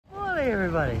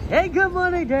everybody. Hey, good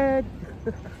morning, Dad.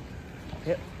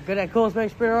 Yep, got that coarse mag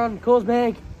sprayer on, coarse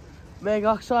mag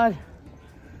oxide.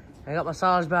 I got my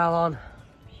silage bale on.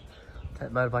 Take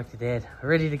the motorbike to Dad,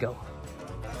 ready to go.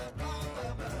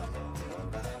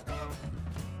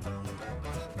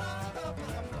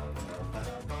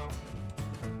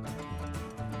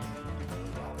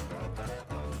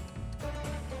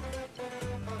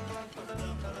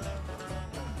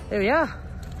 There we are.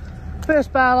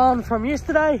 First bale on from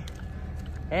yesterday,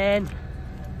 and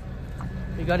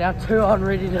we got our 2 on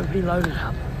ready to be loaded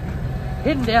up.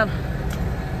 Heading down.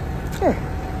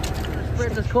 Yeah.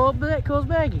 Spread this coarse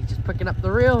maggie, just picking up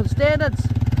the real standards.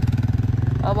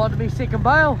 I'm on to my second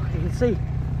bale. You can see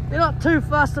they're not too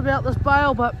fussed about this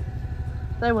bale, but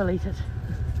they will eat it.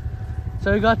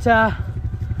 So we got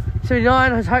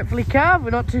 79 is hopefully calved.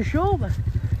 We're not too sure, but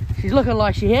she's looking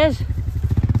like she has.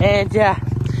 And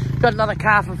got another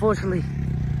calf, unfortunately.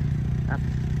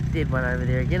 Dead one over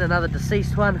there again, another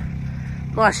deceased one.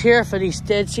 Nice Hereford, he's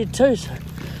dead said too. So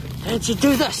Dad said,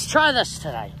 do this, try this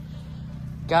today.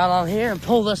 Go along here and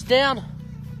pull this down,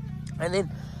 and then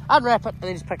unwrap it, and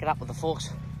then just pick it up with the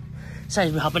forks.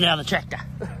 Saves me hopping out of the tractor.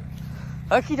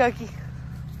 Okie dokie.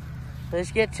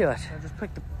 Let's get to it. I just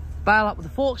pick the bale up with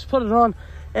the forks, put it on,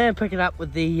 and pick it up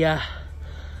with the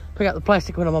pick up the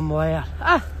plastic when I'm on my way out.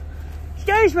 Ah,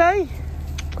 excuse me.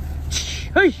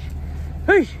 Whoosh,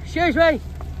 whoosh, excuse me.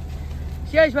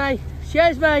 Excuse me,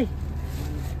 excuse me.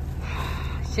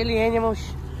 Silly animals.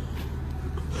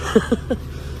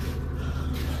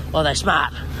 Well, they're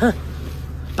smart. Huh?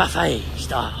 Buffet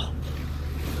style.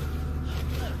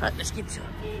 Right, let's get to it.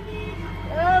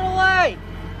 Get out of the way.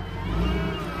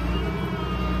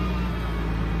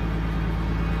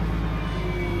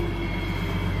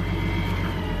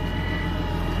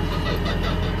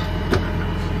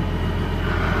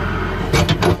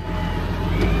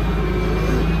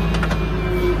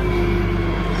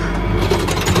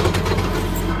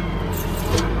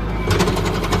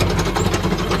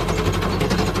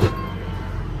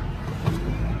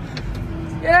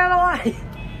 Get out of the way!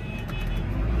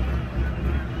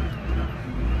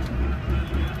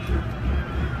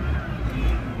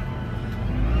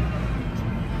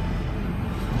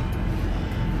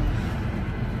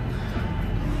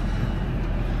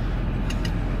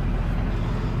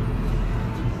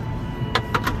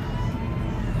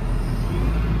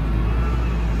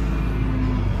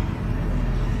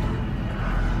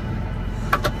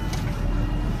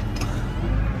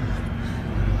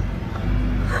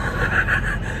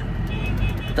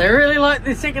 They really like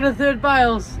the second and third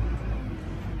bales.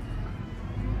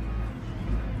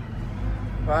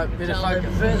 Right, better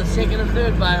prefer the second and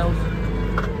third bales.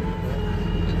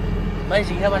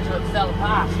 Amazing how much of it fell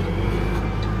apart.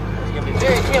 You're gonna be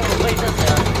very careful to clean this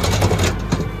out.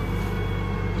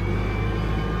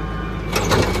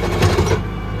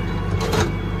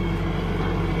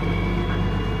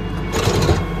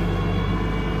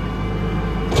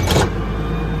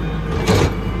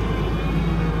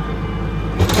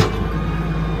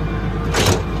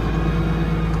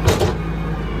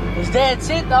 Dad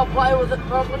said they'll play with it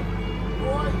probably.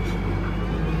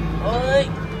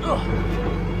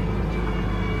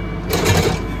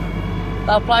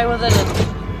 They'll play with it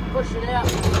and push it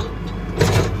out.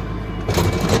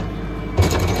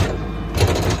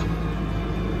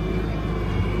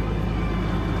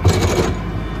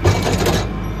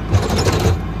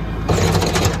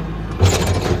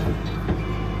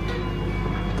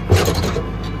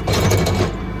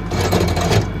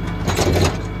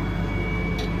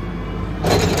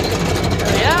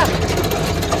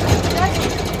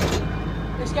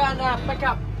 Pick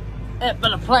up that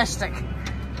bit of plastic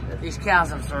that these cows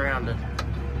have surrounded.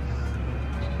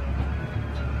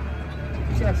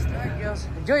 Just girls,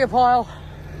 enjoy your pile.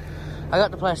 I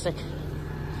got the plastic.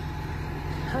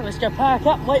 Let's go park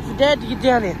up and wait for Dad to get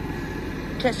down here.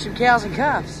 Catch some cows and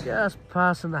calves. Just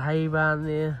passing the hay barn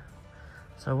there.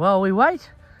 So while we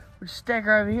wait, we'll just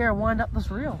stagger over here and wind up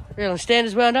this reel. Reel and stand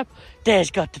is wound up.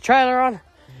 Dad's got the trailer on.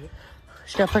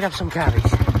 Let's go pick up some calves.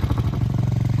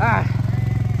 Alright.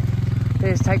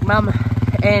 Let's take Mum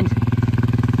and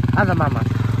other Mum up.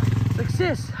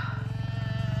 Success.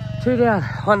 2 down,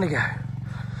 1 to go.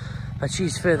 But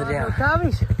she's further down.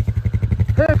 Calvies.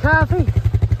 Her calfie.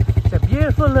 It's a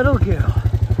beautiful little girl.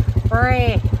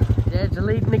 Dad's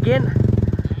leading again.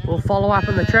 We'll follow up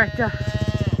in the tractor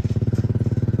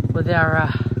with our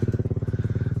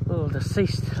little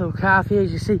deceased little calf here.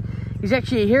 As you see, he's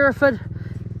actually a Hereford.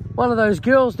 One of those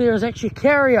girls there is actually a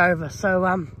carryover. So,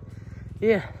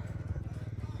 yeah.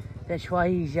 That's why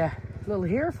he's a little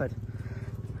Hereford.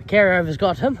 The carryover's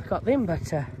got them, but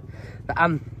the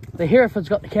Hereford's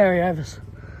got the carryovers.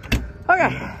 Okay,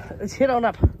 let's head on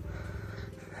up.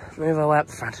 Move our way up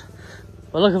the front.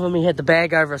 Well, look at him, he had the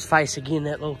bag over his face again,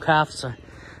 that little calf, so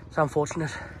it's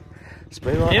unfortunate. Let's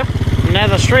move on. Yep,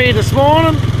 another tree this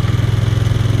morning.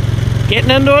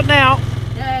 Getting into it now.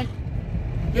 Dad,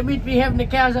 you meant to be having the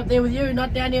cows up there with you,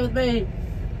 not down here with me.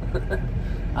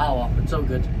 Oh well, it's all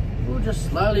good. We'll just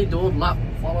slowly dawdle up,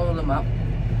 follow them up.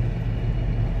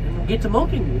 And we'll get to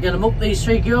milking. We're going to milk these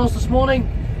 3 girls this morning,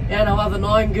 and our other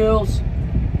 9 girls.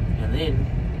 And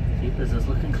then, Jeepers is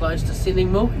looking close to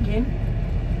sending milk again.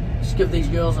 Just give these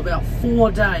girls about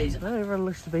 4 days. Well, everyone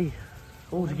looks to be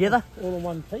all together. All in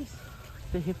one piece.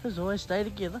 The heifers always stay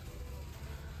together.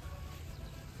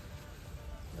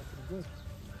 Good.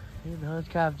 Yeah, no, it's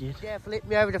calved yet. Yeah, let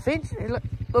me over the fence. Hey, look,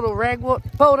 little ragwort.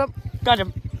 Pulled him. Got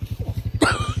him.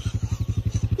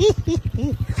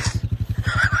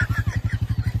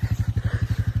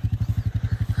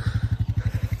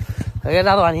 I got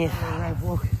another one here.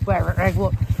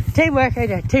 Ragwort. Teamwork, hey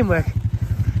there, teamwork.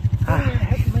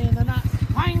 Hit me in the nuts.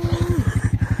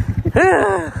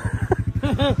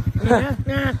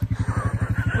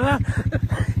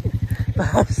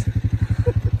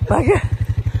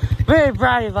 Very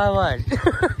brave I was.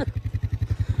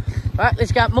 Right,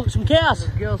 let's go milk some cows.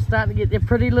 The girls starting to get their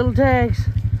pretty little tags.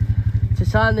 It's a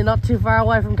sign they're not too far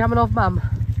away from coming off mum.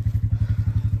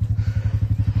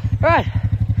 Right,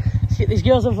 let's get these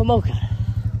girls in for milking.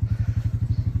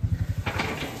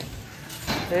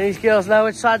 And these girls know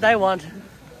which side they want.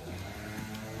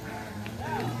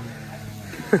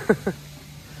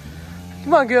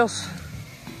 Come on, girls.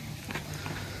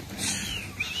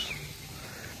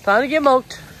 Time to get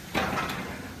milked.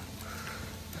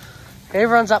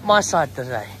 Everyone's up my side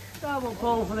today. Double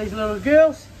call for these little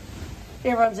girls.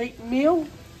 Everyone's eating meal.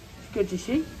 It's good to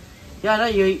see. Yeah, I know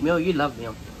you eat meal. You love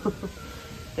meal.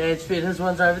 Dad's fed his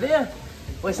ones over there.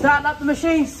 We're starting up the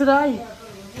machines today.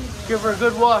 Give her a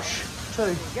good wash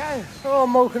too. Go. We're all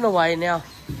milking away now.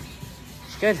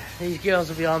 It's good. These girls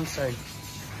will be on soon.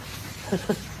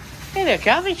 Hey there,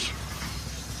 calvies.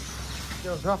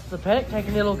 Girls are off to the paddock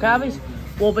taking their little calvies.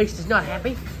 Warbeast is not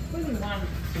happy.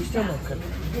 He's still milking.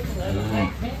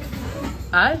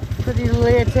 Oh, pretty little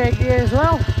air tag there as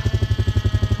well.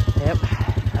 Yep,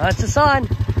 that's a sign.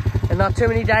 And not too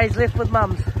many days left with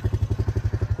mums.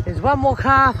 There's one more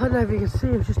calf. I don't know if you can see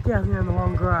him just down here in the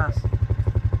long grass.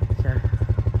 So,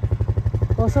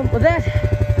 awesome with that.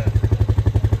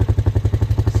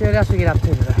 See what else we get up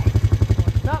to today.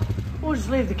 No, we'll just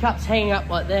leave the cups hanging up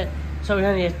like that, so we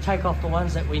only have to take off the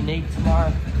ones that we need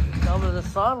tomorrow. Over this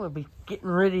side, we'll be getting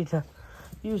ready to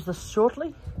use this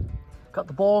shortly. Got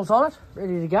the balls on it,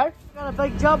 ready to go. Got a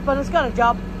big job, but it's got a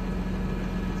job.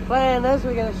 The plan is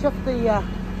we're going to shift the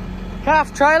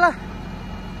calf trailer,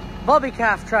 bobby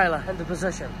calf trailer, into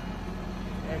position.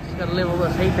 And just got to level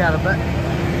this heap out a bit,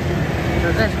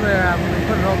 because that's where we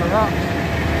put it on the rocks.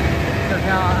 Because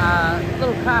our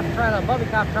little calf trailer, bobby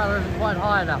calf trailer isn't quite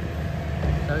high enough,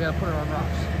 so we're going to put it on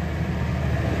rocks.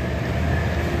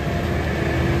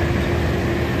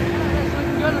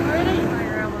 Good and ready. Playing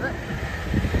around with it.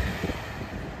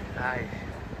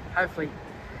 Hopefully,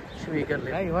 should be a good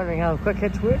lift. You're wondering how the quick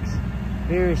hitch works?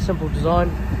 Very simple design.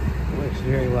 It works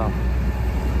very well.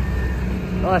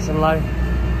 Nice and low.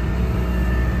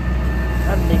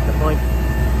 Underneath the point.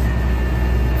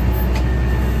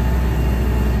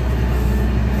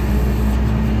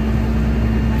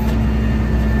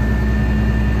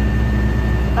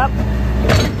 Up.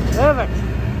 Perfect.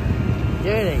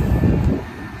 Dirty.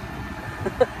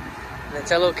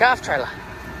 That's our little calf trailer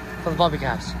for the bobby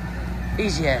calves.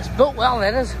 Easy as. Built well,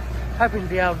 that is. Hoping to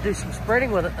be able to do some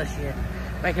spreading with it this year.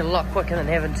 Make it a lot quicker than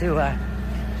having to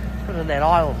put it in that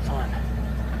eye all the time.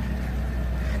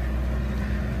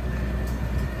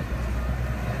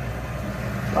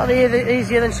 A lot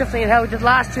easier than shifting it how we did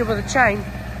last year with a chain.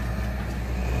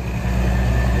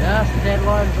 Just the dead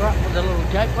lines are up with the little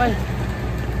gateway.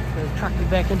 We'll truck you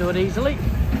back into it easily.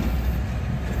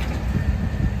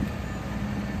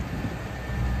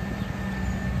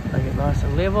 Make it nice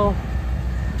and level.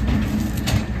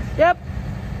 Yep.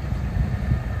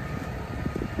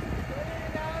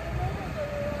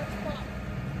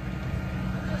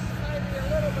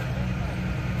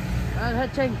 And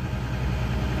hitching.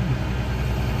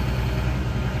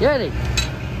 Dirty.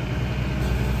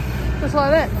 Just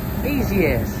like that. Easy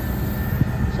as.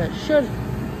 So it should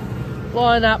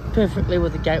line up perfectly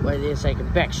with the gateway there, so you can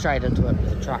back straight into it with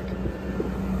the truck.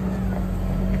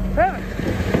 Perfect.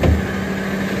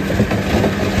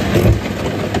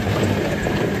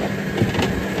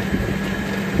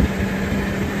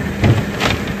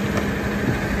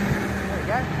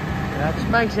 It just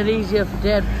makes it easier for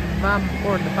Dad, Mum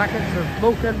pouring the buckets of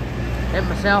milking and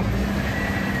myself.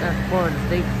 That's pouring is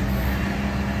deep.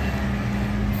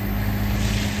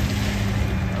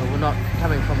 We're not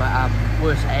coming from a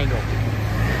worse angle.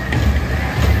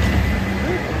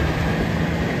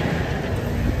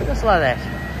 Just like that.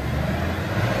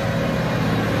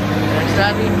 It's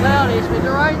starting to get cloudy. It's been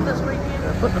rain this weekend.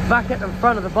 I put the bucket in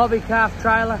front of the bobby calf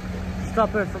trailer.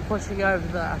 Stop her from pushing over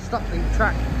the, stop the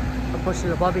truck from pushing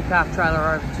the bobby calf trailer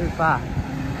over too far.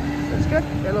 So it's good.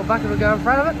 That little bucket will go in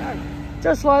front of it.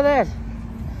 Just like that.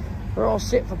 We're all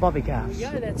set for bobby calves.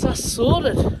 There you go, that's us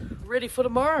sorted. Ready for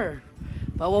tomorrow.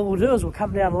 But what we'll do is we'll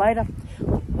come down later.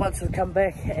 Once we come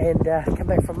back and come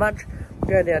back from lunch, we'll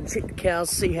go down and check the cows,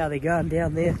 see how they're going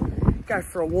down there, go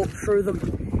for a walk through them,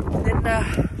 and then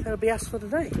that'll be us for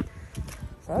today.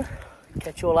 So,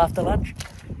 catch you all after lunch.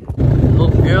 Little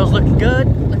girls looking good,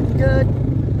 looking good.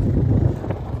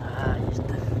 Just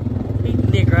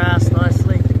eating their grass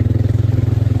nicely.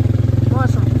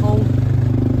 Nice and full.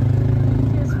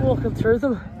 Just walking through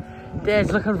them.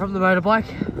 Dad's looking from the motorbike.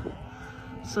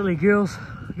 Silly girls.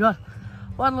 We got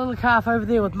one little calf over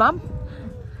there with mum.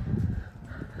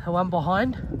 The one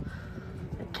behind.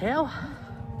 A cow.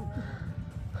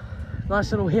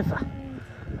 Nice little heifer.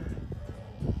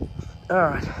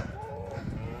 Alright.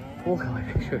 Walk away,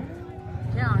 picture.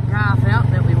 Cow and calf out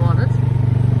that we wanted.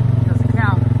 Because the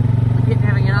cow, we kept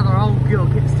having another old girl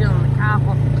kept stealing the calf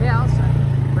off the cow, so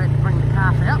we had to bring the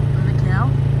calf out and the cow.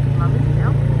 Lovely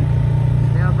cow.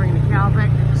 So now I'll bring the cow back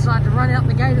and decide to run out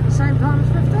the gate at the same time as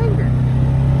 15 did.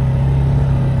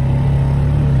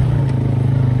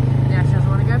 Now she doesn't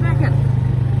want to go back in.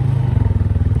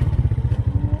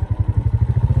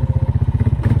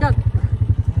 Go.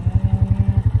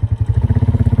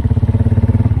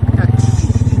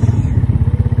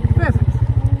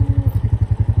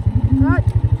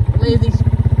 Leave these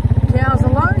cows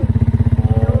alone.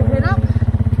 We'll head up.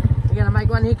 We're going to make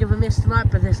one heck of a mess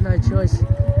tonight, but there's no choice.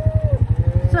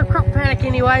 It's a crop paddock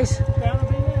anyways.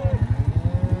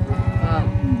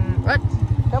 Right,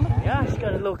 coming. Yeah, she's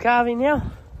got a little calving now.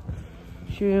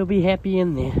 She'll be happy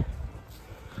in there.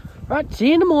 Right, see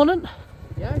you in the morning.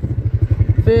 Yeah.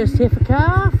 First heifer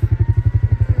calf.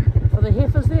 Well, the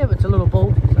heifer's there, but it's a little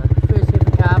bull. So first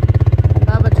heifer calf,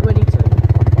 number 22.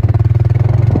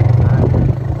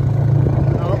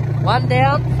 One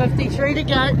down, 53 to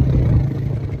go.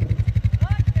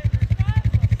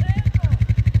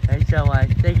 Thanks, away.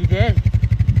 Thank you, Dad.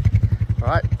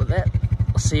 Right, with that,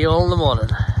 I'll see you all in the morning.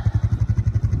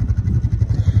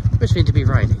 It's meant to be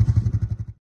raining.